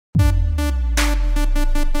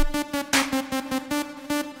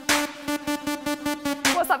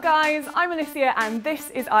guys, I'm Alicia and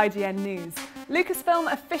this is IGN News.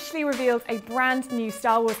 Lucasfilm officially revealed a brand new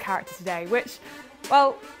Star Wars character today, which,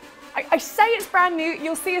 well, I say it's brand new,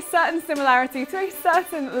 you'll see a certain similarity to a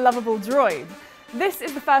certain lovable droid. This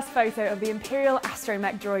is the first photo of the Imperial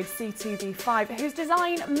astromech droid C2-B5, whose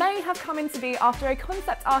design may have come into be after a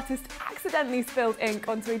concept artist accidentally spilled ink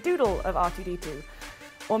onto a doodle of R2-D2.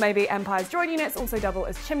 Or maybe Empire's droid units also double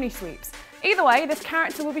as chimney sweeps. Either way, this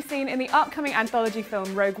character will be seen in the upcoming anthology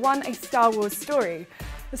film Rogue One, A Star Wars Story.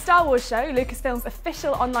 The Star Wars show, Lucasfilm's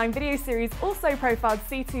official online video series, also profiled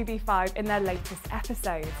C2-B5 in their latest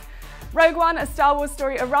episode. Rogue One, A Star Wars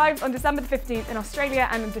Story arrives on December the 15th in Australia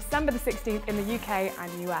and on December the 16th in the UK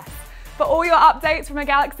and US. For all your updates from a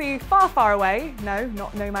galaxy far, far away, no,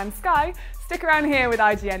 not No Man's Sky, stick around here with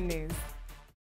IGN News.